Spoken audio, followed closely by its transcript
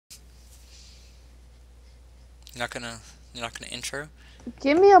You're not gonna intro?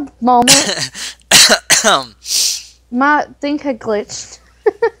 Give me a moment. My thing had glitched.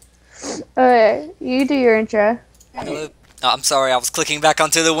 Okay, you do your intro. Hello. Oh, I'm sorry, I was clicking back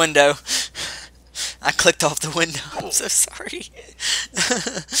onto the window. I clicked off the window. I'm so sorry.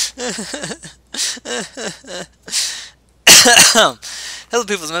 Hello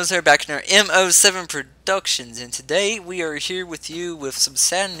people, it's Moses here back in our MO7 Productions, and today we are here with you with some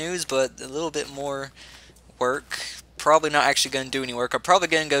sad news, but a little bit more work. Probably not actually going to do any work. I'm probably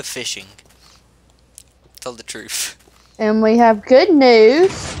going to go fishing. Tell the truth. And we have good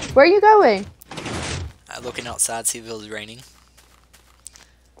news. Where are you going? Looking outside, see if it was raining.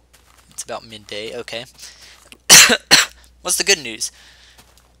 It's about midday, okay. What's the good news?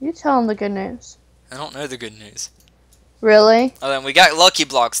 You tell them the good news. I don't know the good news. Really? Oh, then we got lucky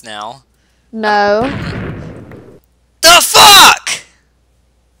blocks now. No. The fuck!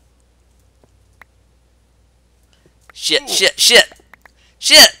 Shit, shit, shit!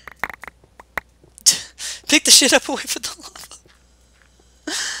 Shit! Pick the shit up away from the lava.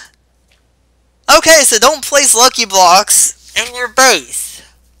 Okay, so don't place lucky blocks in your base.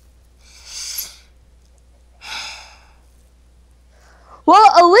 Well,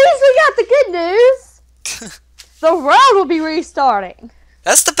 at least we got the good news. The world will be restarting.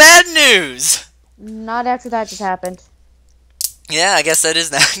 That's the bad news. Not after that just happened. Yeah, I guess that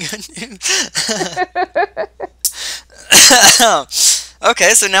is not good news.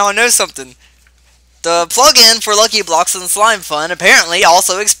 Okay, so now I know something. The plugin for Lucky Blocks and Slime Fun apparently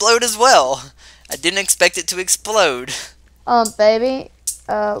also explode as well. I didn't expect it to explode. Baby,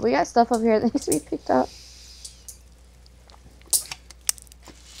 we got stuff up here that needs to be picked up.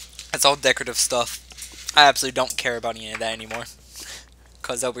 That's all decorative stuff. I absolutely don't care about any of that anymore.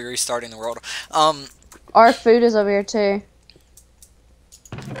 Because they'll be restarting the world. Our food is over here too.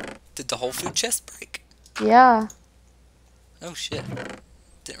 Did the whole food chest break? Yeah. Oh shit.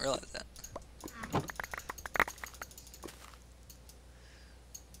 Didn't realize that.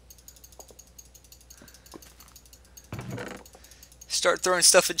 Start throwing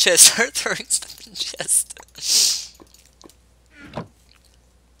stuff in chest. Start throwing stuff in chest.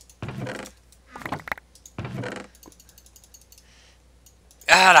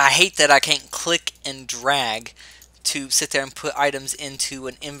 God, I hate that I can't click and drag to sit there and put items into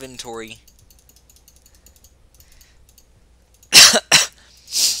an inventory.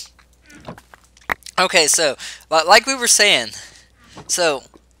 Okay, so, like we were saying, so,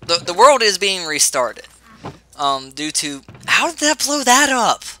 the world is being restarted. Due to... How did that blow that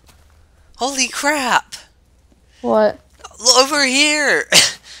up? Holy crap! What? Over here!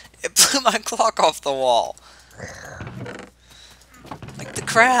 It blew my clock off the wall. Like the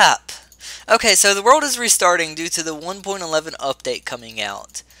crap. Okay, so the world is restarting due to the 1.11 update coming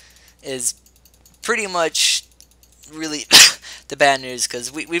out. Is pretty much really the bad news,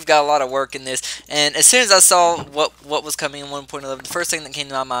 because we've got a lot of work in this. And as soon as I saw what was coming in 1.11, the first thing that came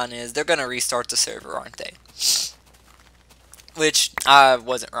to my mind is they're going to restart the server, aren't they? Which, I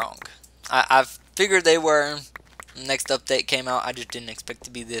wasn't wrong. I figured they were. The next update came out, I just didn't expect it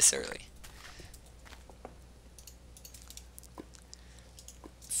to be this early.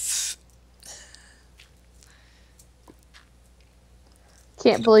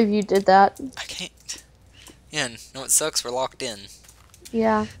 Can't believe you did that. I can't. Yeah, no, it sucks, we're locked in.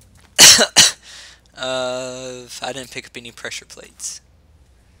 Yeah. I didn't pick up any pressure plates.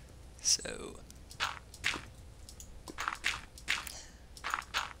 So...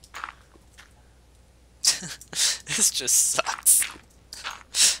 This just sucks.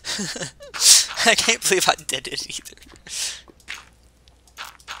 I can't believe I did it either.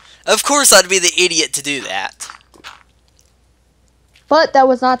 Of course I'd be the idiot to do that. But that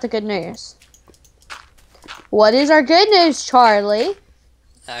was not the good news. What is our good news, Charlie?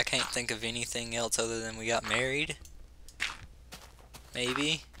 I can't think of anything else other than we got married.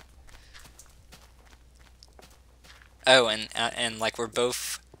 Maybe. Oh, and like we're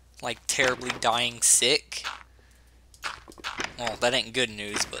both like terribly dying sick. Well, that ain't good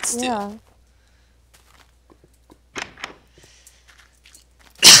news, but still. Yeah.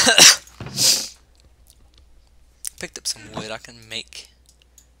 Picked up some wood. I can make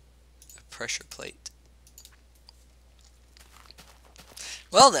a pressure plate.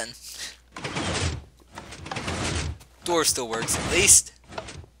 Well then. Door still works at least.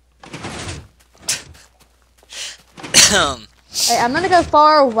 Hey, I'm gonna go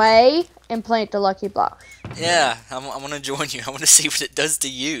far away and plant the lucky block. Yeah, I want to join you. I want to see what it does to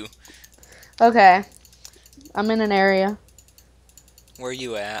you. Okay. I'm in an area. Where are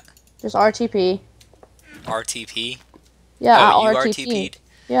you at? Just RTP. RTP? Yeah, oh, you RTP. RTP'd?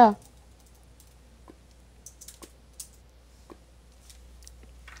 Yeah.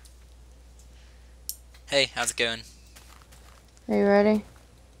 Hey, how's it going? Are you ready?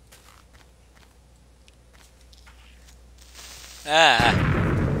 Ah.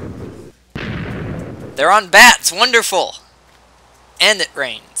 They're on bats! Wonderful! And it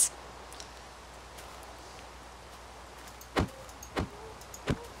rains.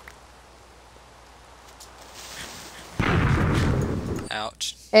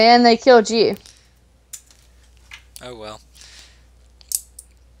 Ouch. And they killed you. Oh well.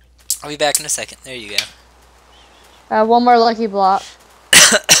 I'll be back in a second. There you go. One more lucky block.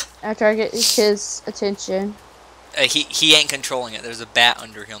 After I get his attention. He ain't controlling it. There's a bat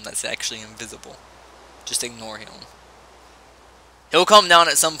under him that's actually invisible. Just ignore him. He'll come down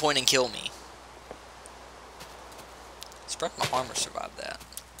at some point and kill me. Spread my armor survived that.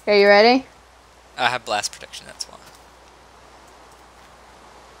 Okay, you ready? I have blast protection, that's why.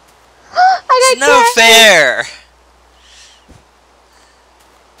 I It's got no cracked. fair!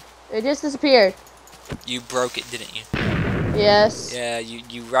 It just disappeared. You broke it, didn't you? Yes. Yeah,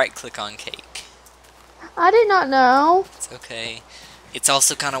 you right click on cake. I did not know. It's okay. It's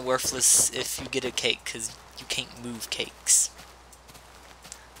also kind of worthless if you get a cake because you can't move cakes.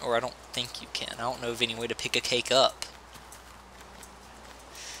 Or I don't think you can. I don't know of any way to pick a cake up.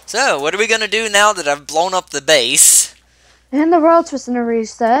 So, what are we going to do now that I've blown up the base? And the world's was gonna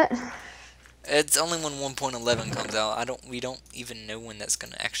reset. It's only when 1.11 comes out. We don't even know when that's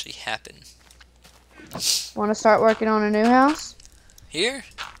going to actually happen. Want to start working on a new house? Here?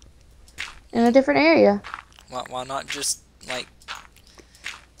 In a different area. Why not just, like,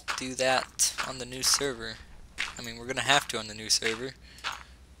 do that on the new server? I mean, we're going to have to on the new server.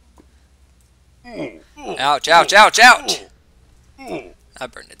 Ouch, ouch, ouch, ouch! I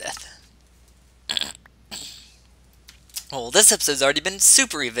burned to death. Well, this episode's already been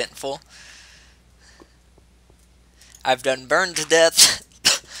super eventful. I've done burned to death.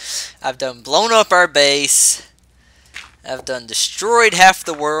 I've done blown up our base. I've done destroyed half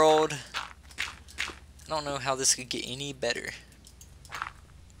the world. I don't know how this could get any better.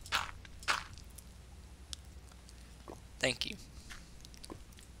 Thank you.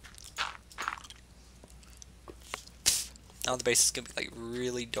 Now the base is gonna be like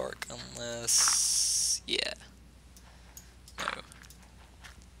really dark unless, yeah. No.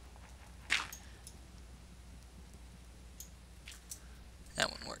 That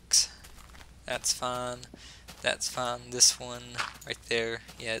one works. That's fine. That's fine. This one right there,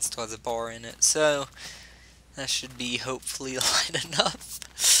 yeah, it still has a bar in it, so that should be hopefully light enough.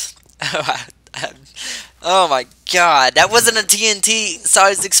 Oh my god, that wasn't a TNT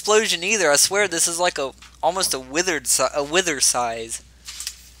sized explosion either. I swear this is like almost a wither size.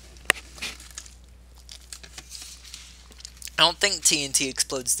 I don't think TNT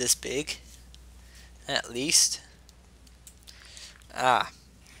explodes this big. At least. Ah.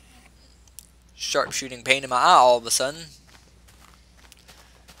 Sharpshooting pain in my eye all of a sudden.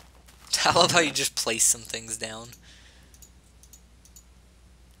 I love how you just place some things down.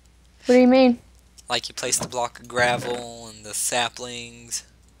 What do you mean? Like you place the block of gravel and the saplings.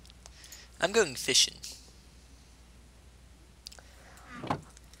 I'm going fishing.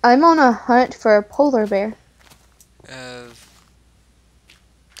 I'm on a hunt for a polar bear. Oh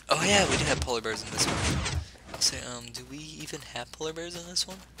yeah, we do have polar bears in this one. I'll say, do we even have polar bears in this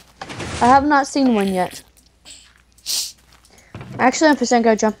one? I have not seen one yet. Actually, I'm percent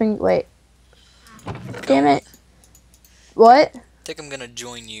go jumping. Wait. Damn it. What? I think I'm gonna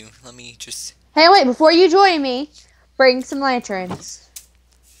join you. Let me just... Hey, wait, before you join me, bring some lanterns.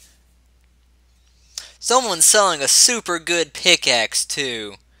 Someone's selling a super good pickaxe,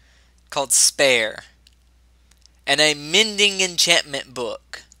 too. Called Spare. And a mending enchantment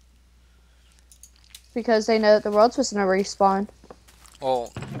book. Because they know that the world's supposed to respawn.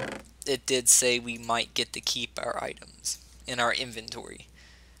 Well, it did say we might get to keep our items in our inventory.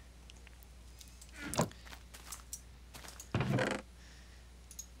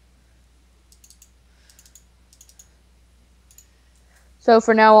 So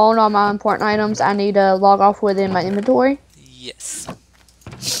for now on, all my important items, I need to log off within my inventory. Yes.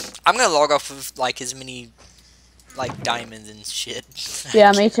 I'm gonna log off with, like, as many, like, diamonds and shit.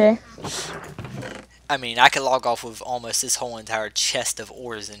 Yeah, me too. I mean, I could log off with almost this whole entire chest of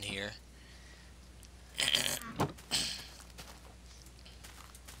ores in here.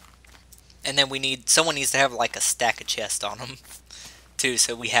 And then someone needs to have, like, a stack of chests on them, too,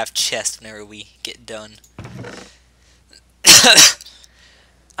 so we have chests whenever we get done.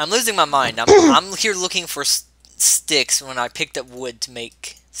 I'm losing my mind. I'm here looking for sticks when I picked up wood to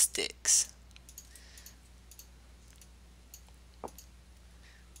make sticks.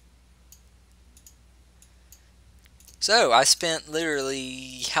 So, I spent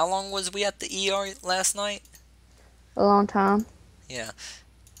literally... How long was we at the ER last night? A long time. Yeah.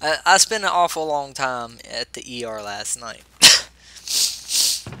 I spent an awful long time at the ER last night.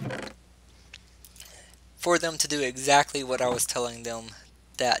 For them to do exactly what I was telling them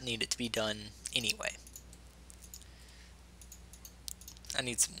that needed to be done anyway. I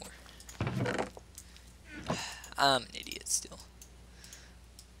need some more. I'm an idiot still.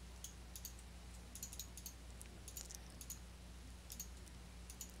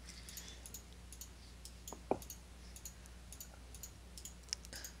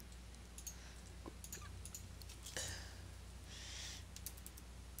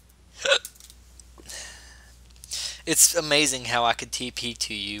 It's amazing how I could TP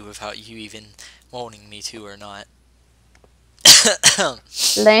to you without you even wanting me to or not.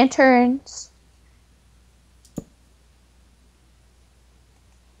 Lanterns.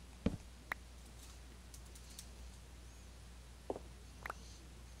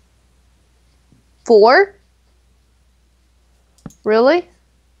 Four? Really?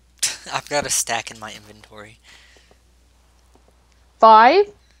 I've got a stack in my inventory. 5?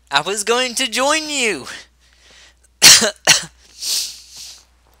 I was going to join you!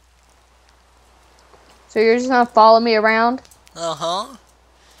 So you're just gonna follow me around? Uh-huh.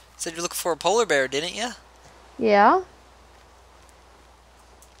 Said you're looking for a polar bear, didn't you? Yeah.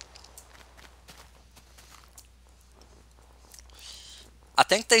 I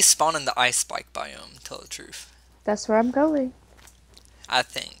think they spawn in the ice spike biome, to tell the truth. That's where I'm going. I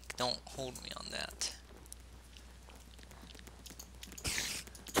think. Don't hold me on that.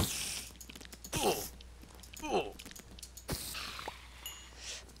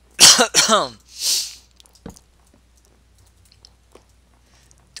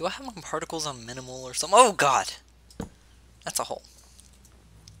 Do I have my particles on minimal or something? Oh god! That's a hole.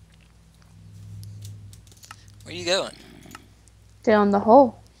 Where are you going? Down the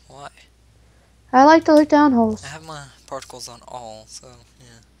hole. Why? I like to look down holes. I have my particles on all, so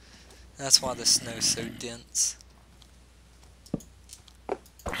yeah. That's why the snow's so dense.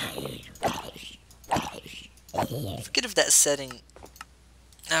 Forget if that setting...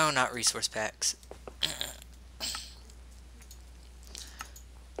 No, not resource packs.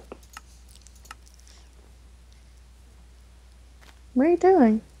 What are you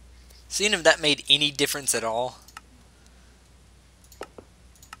doing? Seeing if that made any difference at all.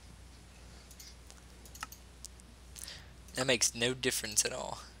 That makes no difference at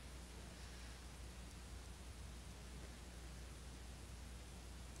all.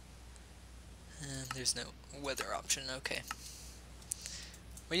 And there's no weather option, okay.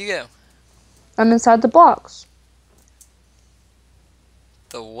 Where you go? I'm inside the box.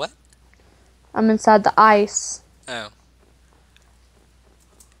 The what? I'm inside the ice. Oh.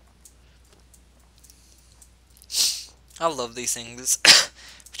 I love these things.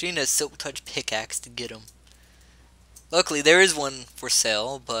 But you need a silk touch pickaxe to get them. Luckily, there is one for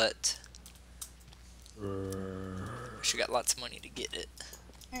sale, but she got lots of money to get it.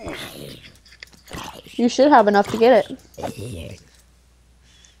 You should have enough to get it.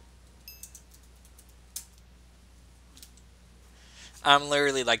 I'm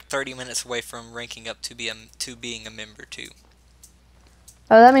literally like 30 minutes away from ranking up to being a member too.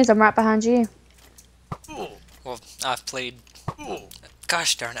 Oh, that means I'm right behind you. Well, I've played.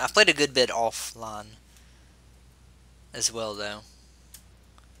 Gosh darn it, I've played a good bit offline as well, though.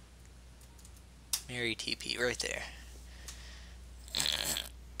 Mary TP right there.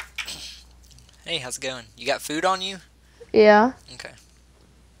 Hey, how's it going? You got food on you? Yeah. Okay.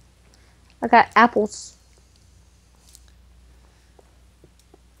 I got apples.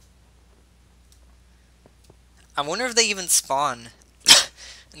 I wonder if they even spawn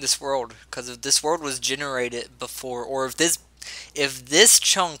in this world, because if this world was generated before, or if this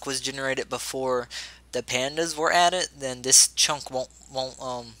chunk was generated before the pandas were added, then this chunk won't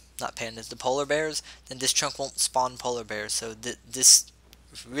not pandas, the polar bears, then this chunk won't spawn polar bears. So this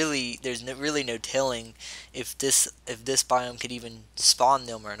really, there's really no telling if this biome could even spawn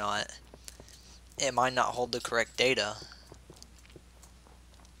them or not. It might not hold the correct data.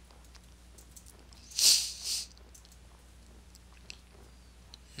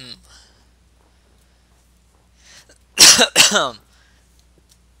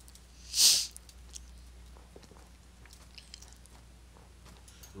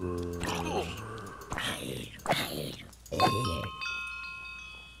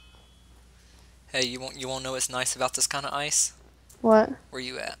 Hey, you won't know what's nice about this kind of ice? What? Where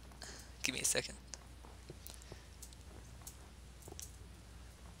you at? Give me a second.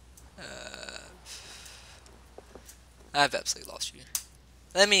 I've absolutely lost you.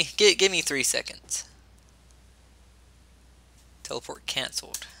 Give me 3 seconds. Teleport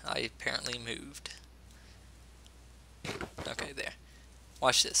cancelled. I apparently moved. Okay, there.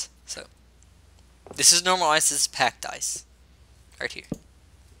 Watch this. So, this is normal ice, this is packed ice. Right here.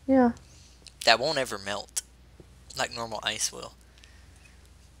 Yeah. That won't ever melt. Like normal ice will.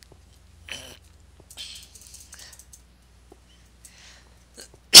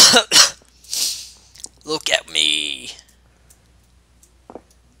 Look at me.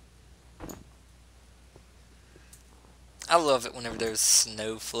 I love it whenever there's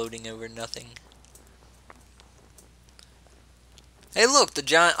snow floating over nothing. Hey look, the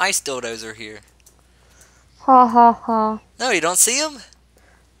giant ice dildos are here. Ha ha ha. No, you don't see them?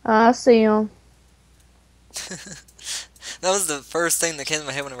 I see them. That was the first thing that came to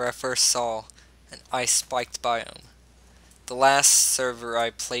my head whenever I first saw an ice spiked biome. The last server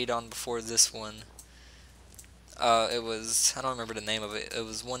I played on before this one, it was, I don't remember the name of it. It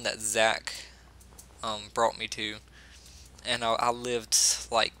was one that Zach brought me to. And I lived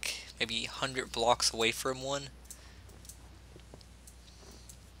like maybe 100 blocks away from one.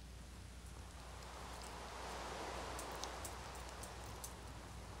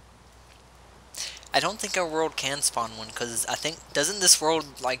 I don't think our world can spawn one, because I think, doesn't this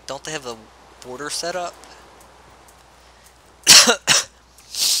world, like, don't they have a border set up?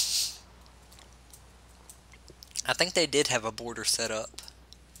 I think they did have a border set up.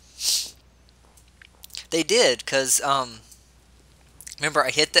 They did, because, remember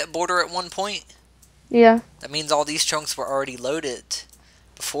I hit that border at one point? Yeah. That means all these chunks were already loaded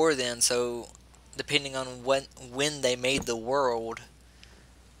before then, so depending on when they made the world.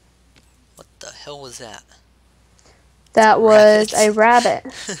 What the hell was that? That was a rabbit.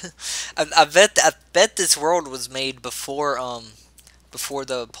 I bet this world was made before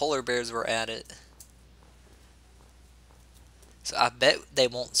the polar bears were added. So I bet they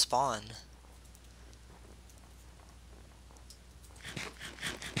won't spawn.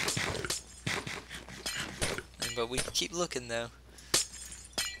 But we can keep looking though.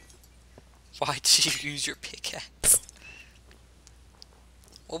 Why did you use your pickaxe?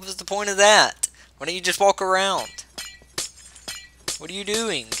 What was the point of that? Why don't you just walk around? What are you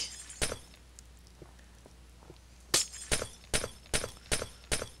doing?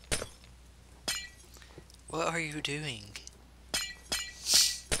 What are you doing?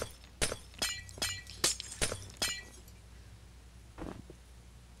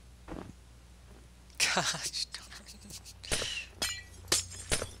 Gosh darn.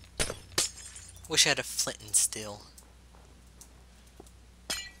 Wish I had a flint and steel.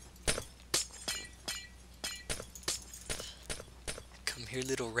 Come here,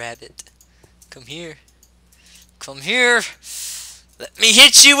 little rabbit. Come here. Come here. Let me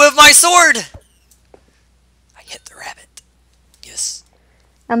hit you with my sword. I hit the rabbit. Yes.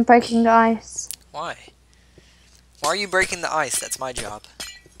 I'm breaking the ice. Why? Why are you breaking the ice? That's my job.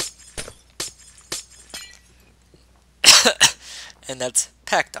 And that's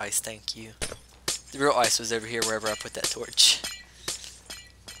packed ice, thank you. The real ice was over here wherever I put that torch.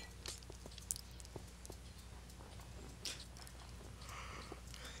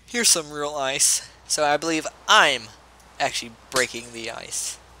 Here's some real ice. So I believe I'm actually breaking the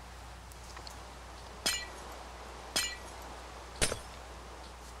ice.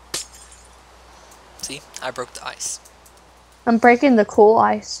 See? I broke the ice. I'm breaking the cool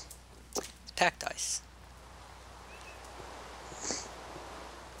ice. Packed ice.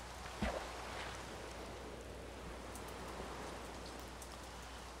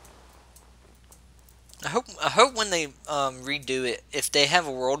 I hope when they redo it, if they have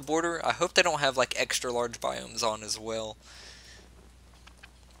a world border, I hope they don't have like extra large biomes on as well.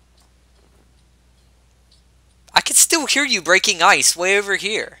 I can still hear you breaking ice way over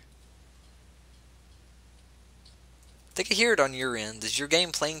here. I think I hear it on your end. Is your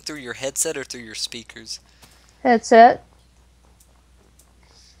game playing through your headset or through your speakers? Headset.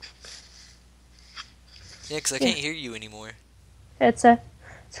 Yeah, because I can't hear you anymore. Headset.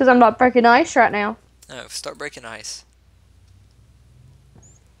 It's because I'm not breaking ice right now. No, start breaking ice.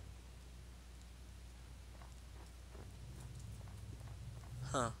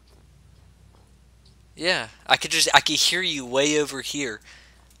 Huh. Yeah, I could hear you way over here.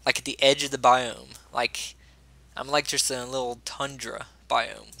 Like at the edge of the biome. Like, I'm like just in a little tundra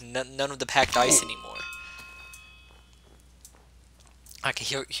biome. None of the packed ice anymore. I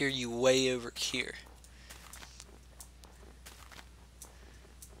can hear you way over here.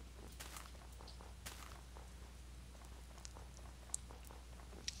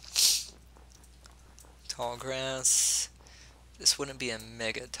 Tall grass. This wouldn't be a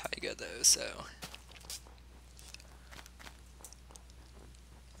mega taiga though, so.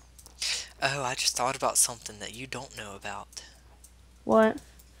 Oh, I just thought about something that you don't know about. What?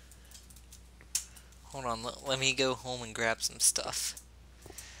 Hold on, let me go home and grab some stuff.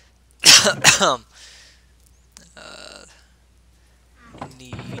 uh,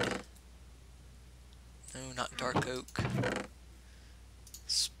 need... No, not dark oak.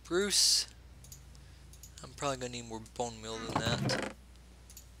 Spruce. I'm probably gonna need more bone meal than that.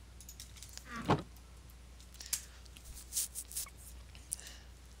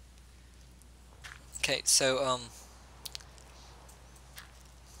 Okay, so,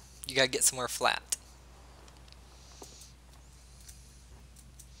 you gotta get somewhere flat.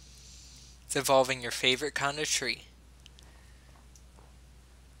 It's involving your favorite kind of tree.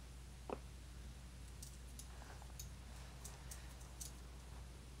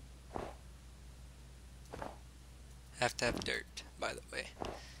 Have to have dirt, by the way.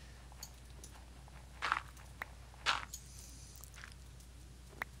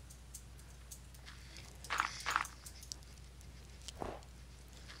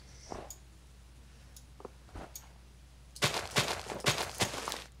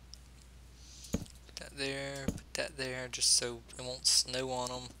 Put that there, just so it won't snow on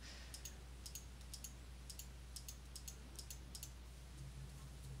them.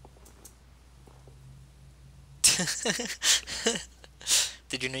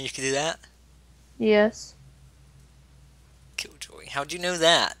 Did you know you could do that? Yes. Killjoy, how'd you know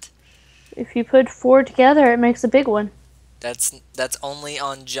that? If you put 4 together, it makes a big one. That's only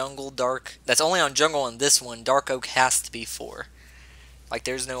on jungle dark. That's only on jungle on this one. Dark oak has to be 4. Like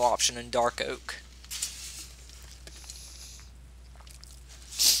there's no option in dark oak.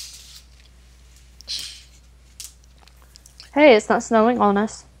 Hey, it's not snowing on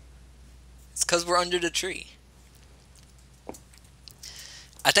us. It's because we're under the tree.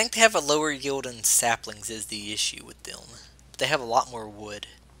 I think they have a lower yield in saplings is the issue with them. But they have a lot more wood.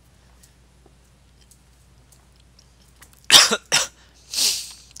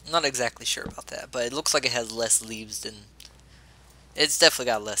 I'm not exactly sure about that, but it looks like it has less leaves than... It's definitely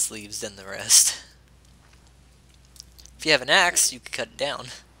got less leaves than the rest. If you have an axe, you could cut it down.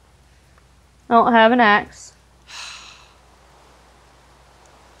 I don't have an axe.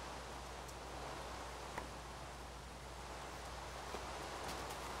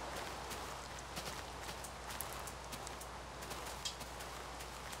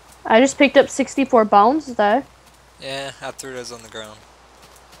 I just picked up 64 bones, though. Yeah, I threw those on the ground.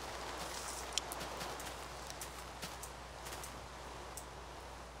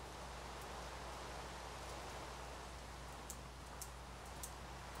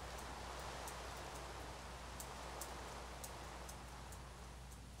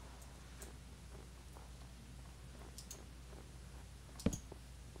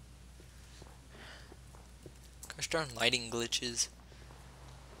 Gosh darn lighting glitches.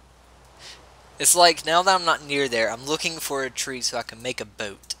 It's like, now that I'm not near there, I'm looking for a tree so I can make a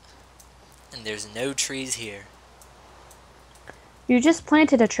boat. And there's no trees here. You just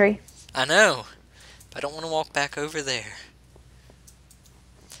planted a tree. I know, but I don't want to walk back over there.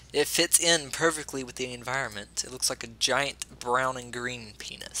 It fits in perfectly with the environment. It looks like a giant brown and green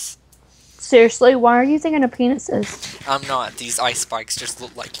penis. Seriously, why are you thinking of penises? I'm not. These ice spikes just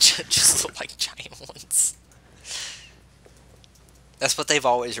look like giant ones. That's what they've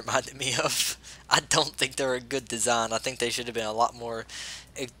always reminded me of. I don't think they're a good design. I think they should have been a lot more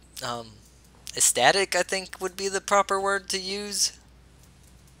aesthetic, I think would be the proper word to use.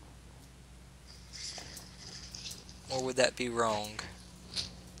 Or would that be wrong?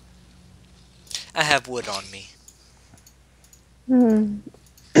 I have wood on me.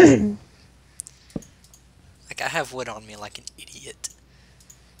 Like, I have wood on me like an idiot.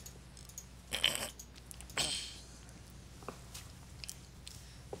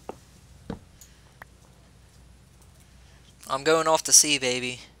 I'm going off to sea,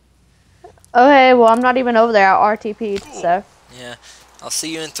 baby. Okay, well, I'm not even over there. I RTP'd, so. Yeah, I'll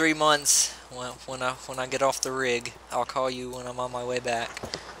see you in 3 months when I get off the rig. I'll call you when I'm on my way back.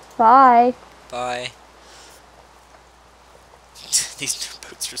 Bye. Bye. These new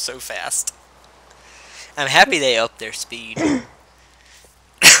boats are so fast. I'm happy they upped their speed.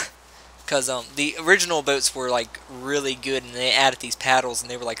 Because the original boats were like really good and they added these paddles and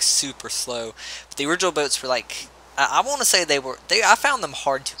they were like super slow. But the original boats were like, I want to say I found them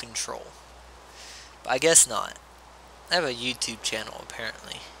hard to control. But I guess not. I have a YouTube channel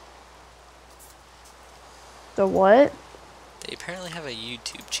apparently. The what? They apparently have a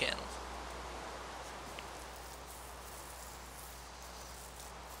YouTube channel.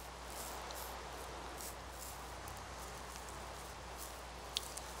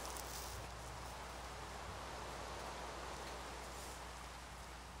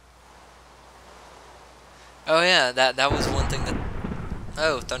 Oh yeah, that was one thing that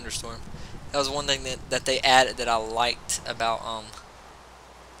Oh, thunderstorm. That was one thing that they added that I liked about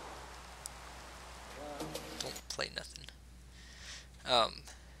don't play nothing. Have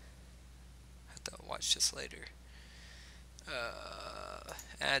to watch this later.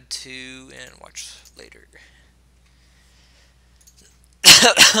 Add to and watch later.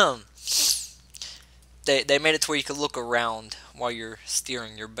 They made it to where you could look around while you're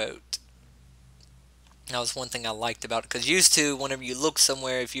steering your boat. That was one thing I liked about it, because used to, whenever you look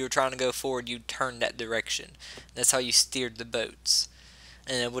somewhere, if you were trying to go forward, you'd turn that direction. That's how you steered the boats,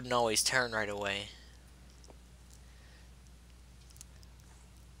 and it wouldn't always turn right away.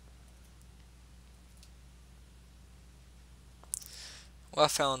 Well, I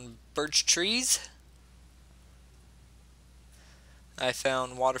found birch trees. I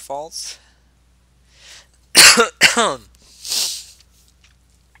found waterfalls.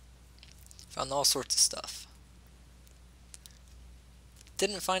 Found all sorts of stuff.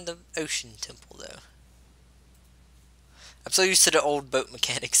 Didn't find the ocean temple, though. I'm so used to the old boat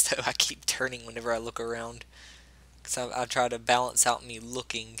mechanics, though. I keep turning whenever I look around, because I try to balance out me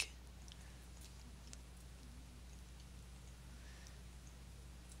looking.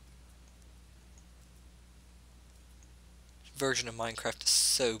 Version of Minecraft is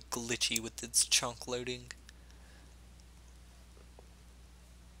so glitchy with its chunk loading.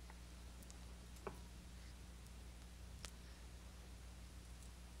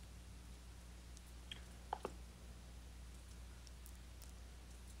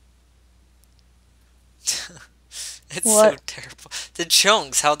 It's What? so terrible. The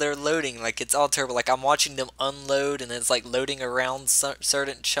chunks, how they're loading, like it's all terrible. Like I'm watching them unload, and it's like loading around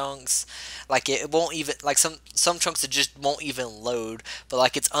certain chunks. Like it won't even, like some chunks it just won't even load, but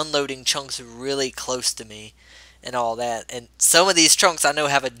like it's unloading chunks really close to me, and all that. And some of these chunks I know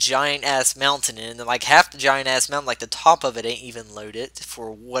have a giant ass mountain in it, and like half the giant ass mountain, like the top of it ain't even loaded for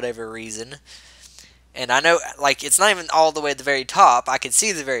whatever reason. And I know, like, it's not even all the way at the very top. I can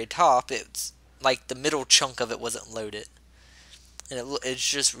see the very top. It's like the middle chunk of it wasn't loaded. And it's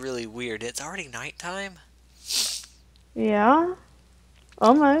just really weird. It's already nighttime? Yeah.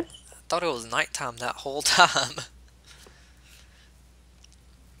 Almost. I thought it was nighttime that whole time.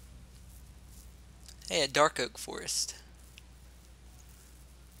 Hey, a dark oak forest.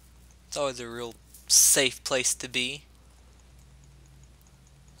 It's always a real safe place to be.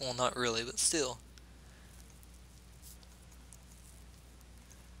 Well, not really, but still.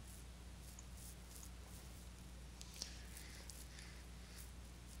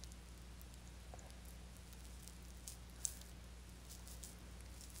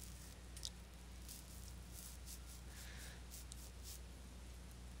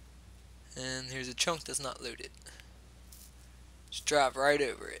 And here's a chunk that's not loaded. Just drive right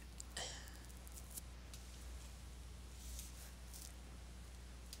over it.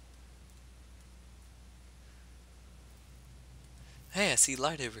 Hey, I see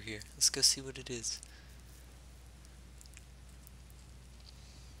light over here. Let's go see what it is.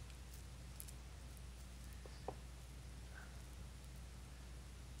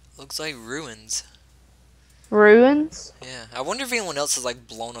 Looks like ruins. Ruins? Yeah, I wonder if anyone else has like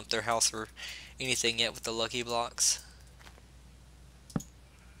blown up their house or anything yet with the lucky blocks.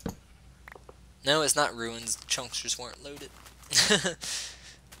 No, it's not ruins. The chunks just weren't loaded.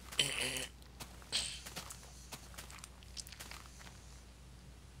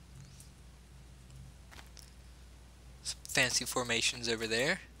 Some fancy formations over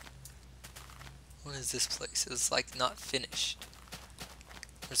there. What is this place? It's like not finished.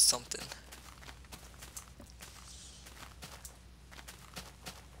 Or something.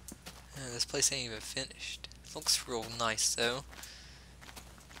 Yeah, this place ain't even finished. It looks real nice though.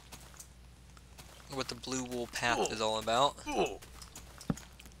 What the blue wool path is all about.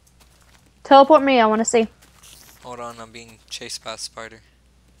 Teleport me, I want to see. Hold on, I'm being chased by a spider.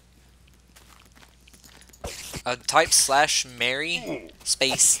 Type /Mary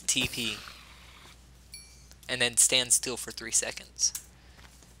space TP. And then stand still for 3 seconds.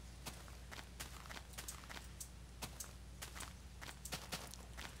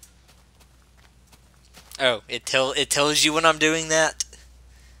 Oh, it tells you when I'm doing that?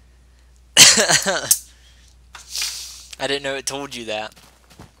 I didn't know it told you that.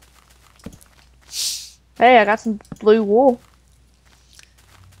 Hey, I got some blue wool.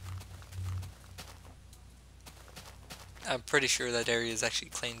 I'm pretty sure that area is actually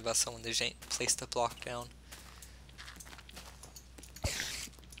claimed by someone. They just ain't placed the block down.